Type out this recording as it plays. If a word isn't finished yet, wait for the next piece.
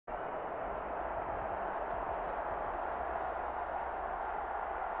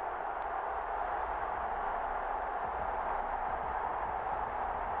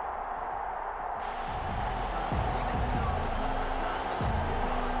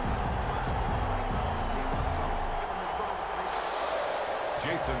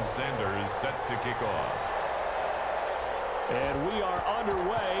Jason Sanders set to kick off. And we are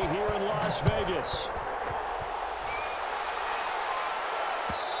underway here in Las Vegas.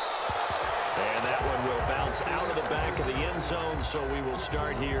 And that one will bounce out of the back of the end zone, so we will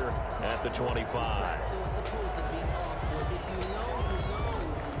start here at the 25.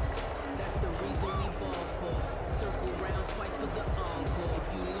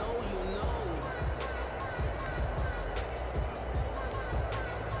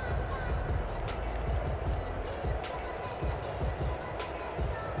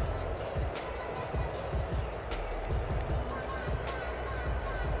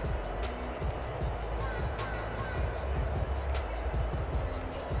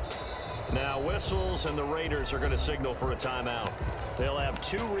 Now whistles, and the Raiders are going to signal for a timeout. They'll have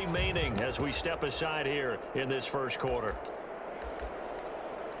 2 remaining as we step aside here in this first quarter.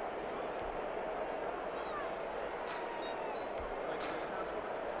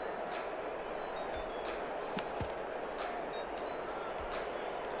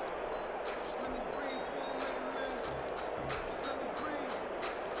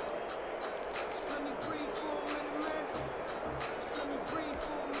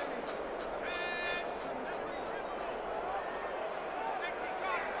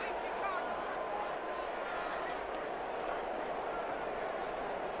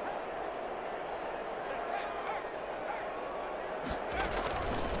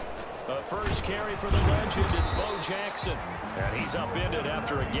 First carry for the legend, it's Bo Jackson. And he's upended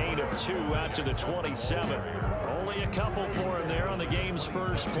after a gain of 2 out to the 27. Only a couple for him there on the game's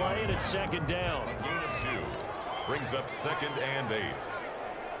first play, and it's second down. A gain of 2 brings up 2nd and 8.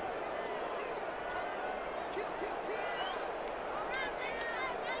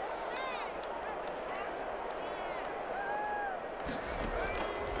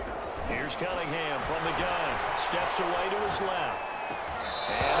 Here's Cunningham from the gun. Steps away to his left.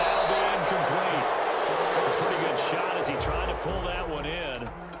 And that'll be incomplete. Took a pretty good shot as he tried to pull that one in.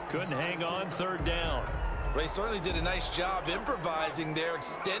 Couldn't hang on, 3rd down. They certainly did a nice job improvising there,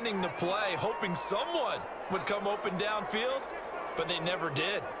 extending the play, hoping someone would come open downfield, but they never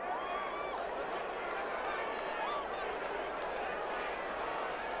did.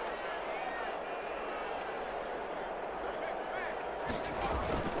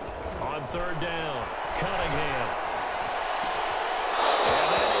 On 3rd down, Cunningham.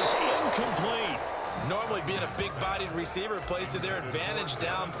 And that is incomplete. Normally being a big-bodied receiver plays to their advantage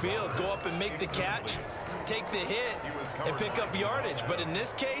downfield. Go up and make the catch, take the hit, and pick up yardage. But in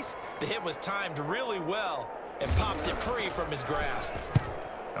this case, the hit was timed really well and popped it free from his grasp.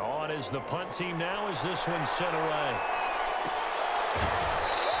 On is the punt team now as this one's sent away.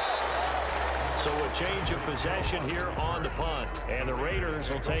 So a change of possession here on the punt. And the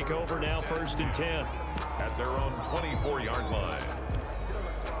Raiders will take over now 1st and 10. At their own 24-yard line.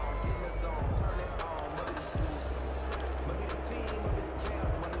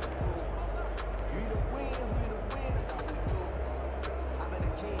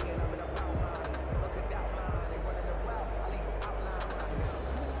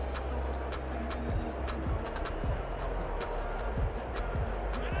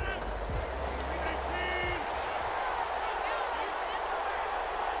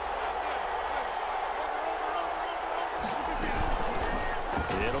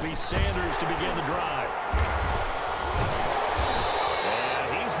 It'll be Sanders to begin the drive.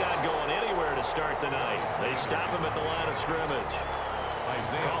 And he's not going anywhere to start the night. They stop him at the line of scrimmage.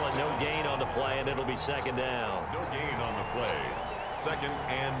 Call it no gain on the play, and it'll be 2nd down. No gain on the play. 2nd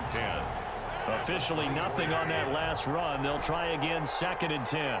and 10. Officially nothing on that last run. They'll try again 2nd and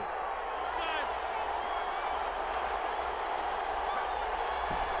 10.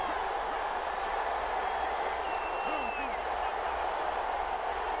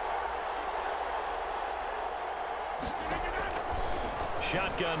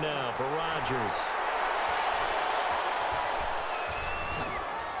 Shotgun now for Rodgers.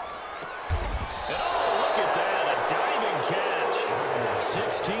 And oh, look at that, a diving catch.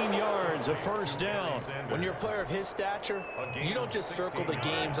 16 yards, a 1st down. When you're a player of his stature, you don't just circle the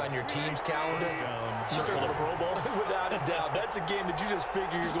games on your team's calendar. You circle the Pro Bowl. Without a doubt. That's a game that you just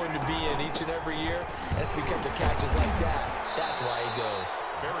figure you're going to be in each and every year. That's because of catches like that. That's why he goes.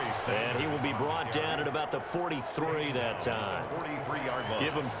 And he will be brought down at about the 43 that time.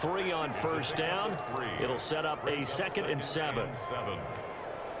 Give him 3 on 1st down. It'll set up a 2nd and 7.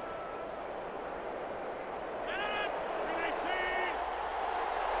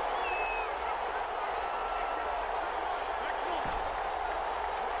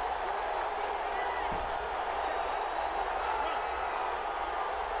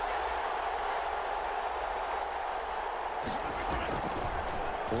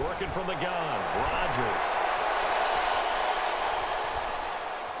 Working from the gun, Rodgers.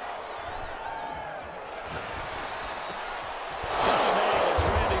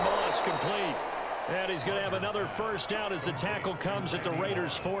 Complete. And he's going to have another first down as the tackle comes at the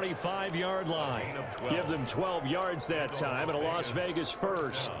Raiders' 45-yard line. Give them 12 yards that time and a Las Vegas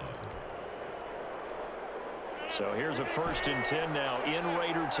first. So here's a 1st and 10 now in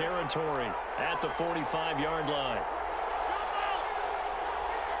Raider territory at the 45-yard line.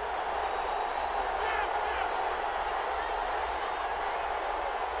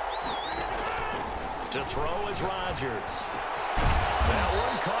 To throw is Rodgers. That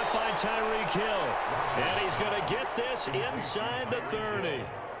one caught by Tyreek Hill. And he's going to get this inside the 30.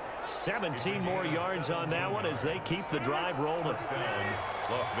 17 more yards on that one as they keep the drive rolling. Touchdown,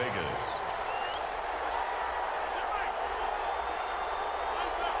 Las Vegas.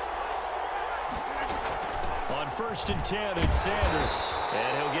 On 1st and 10, it's Sanders.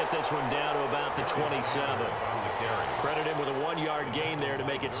 And he'll get this one down to about the 27. Credit him with a 1-yard gain there to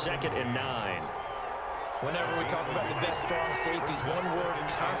make it 2nd and 9. Whenever we talk about the best strong safeties, one word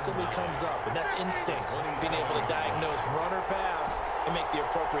constantly comes up, and that's instincts. Being able to diagnose run or pass and make the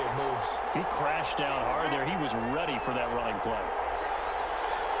appropriate moves. He crashed down hard there. He was ready for that running play.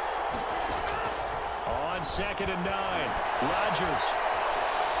 On 2nd and 9, Rodgers.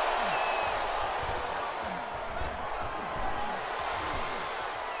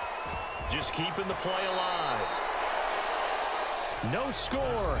 Just keeping the play alive. No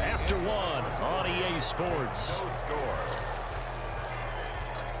score after 1 on EA Sports. No score.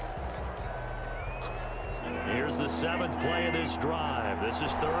 Here's the 7th play of this drive. This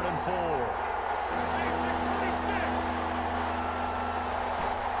is 3rd and 4.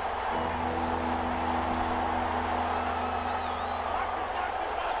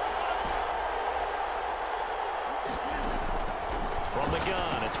 From the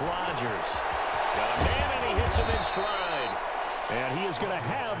gun, it's Rodgers. Got a man, and he hits him in stride. And he is going to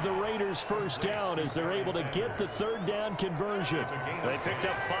have the Raiders first down as they're able to get the 3rd down conversion. They picked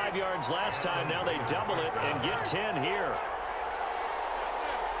up 5 yards last time. Now they double it and get 10 here.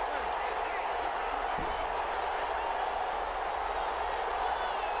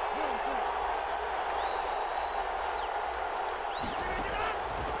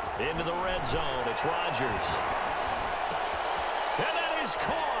 Into the red zone. It's Rodgers. And that is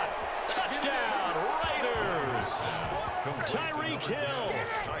caught. Touchdown, Raiders. Tyreek Hill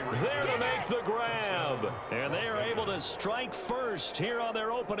there to make the grab. And they are able to strike first here on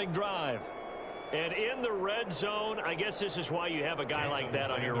their opening drive. And in the red zone, I guess this is why you have a guy like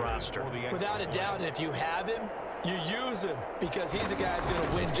that on your roster. Without a doubt, and if you have him, you use him because he's a guy who's going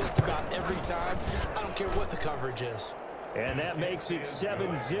to win just about every time. I don't care what the coverage is. And that makes it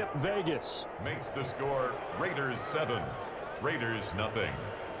 7-zip Vegas. Makes the score Raiders 7, Raiders nothing.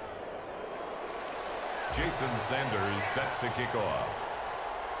 Jason Sanders set to kick off.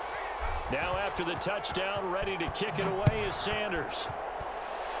 Now after the touchdown, ready to kick it away is Sanders.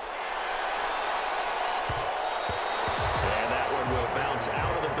 And that one will bounce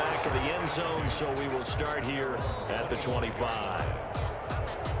out of the back of the end zone, so we will start here at the 25.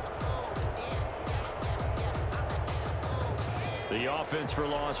 The offense for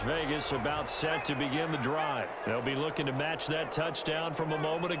Las Vegas about set to begin the drive. They'll be looking to match that touchdown from a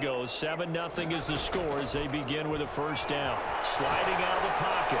moment ago. 7-0 is the score as they begin with a first down. Sliding out of the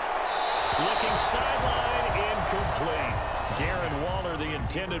pocket. Looking sideline, incomplete. Darren Waller, the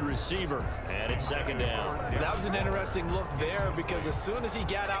intended receiver, and it's 2nd down. That was an interesting look there because as soon as he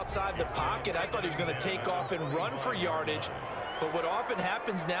got outside the pocket, I thought he was going to take off and run for yardage. But what often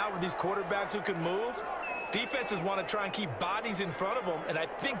happens now with these quarterbacks who can move, defenses want to try and keep bodies in front of them, and I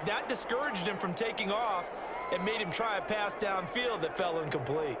think that discouraged him from taking off and made him try a pass downfield that fell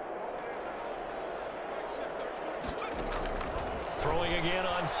incomplete. Throwing again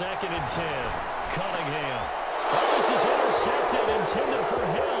on 2nd and 10. Cunningham. Oh, this is intercepted, intended for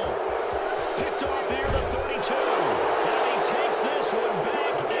Hill. Picked off here the 32. And he takes this one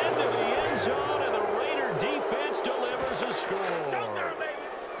back into the end zone, and the Raider defense delivers a score.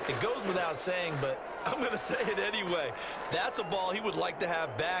 It goes without saying, but I'm going to say it anyway. That's a ball he would like to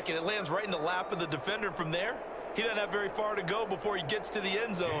have back, and it lands right in the lap of the defender from there. He doesn't have very far to go before he gets to the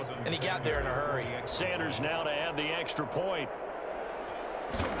end zone, and he got there in a hurry. Sanders now to add the extra point.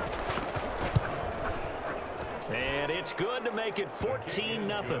 And it's good to make it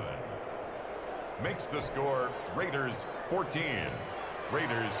 14-0. Makes the score Raiders 14,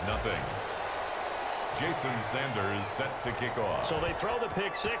 Raiders nothing. Jason Sanders set to kick off. So they throw the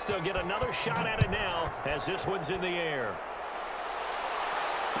pick six. They'll get another shot at it now as this one's in the air.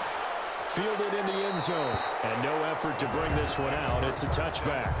 Fielded in the end zone. And no effort to bring this one out. It's a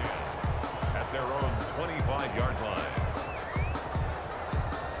touchback. At their own 25-yard line.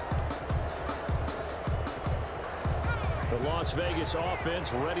 The Las Vegas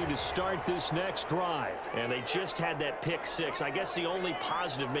offense ready to start this next drive. And they just had that pick six. I guess the only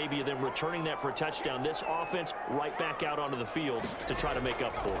positive maybe of them returning that for a touchdown. This offense right back out onto the field to try to make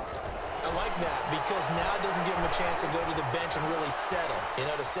up for it. I like that because now it doesn't give them a chance to go to the bench and really settle. You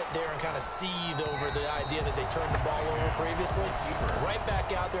know, to sit there and kind of seethe over the idea that they turned the ball over previously. Right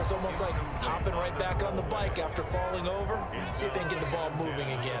back out there. It's almost like hopping right back on the bike after falling over. See if they can get the ball moving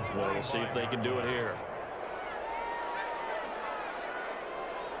again. Well, we'll see if they can do it here.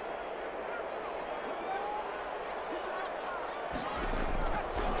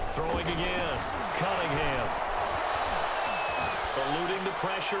 Throwing again. Cunningham. Eluding the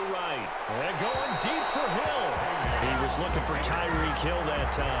pressure right. And going deep for Hill. He was looking for Tyreek Hill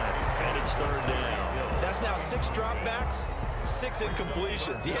that time. And it's third down. That's now 6 dropbacks, 6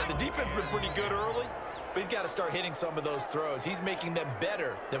 incompletions. Yeah, the defense has been pretty good early, but he's got to start hitting some of those throws. He's making them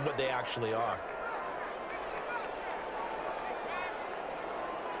better than what they actually are.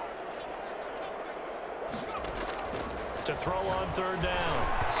 To throw on third down.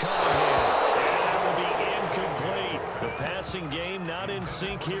 Cunningham. And that will be incomplete. The passing game not in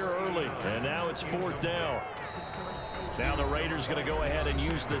sync here early. And now it's fourth down. Now the Raiders going to go ahead and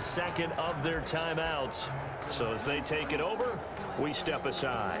use the second of their timeouts. So as they take it over, we step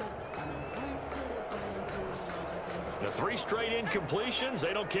aside. The 3 straight incompletions,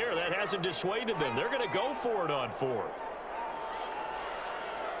 they don't care. That hasn't dissuaded them. They're going to go for it on fourth.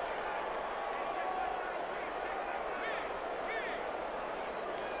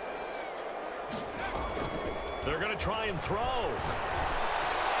 They're going to try and throw.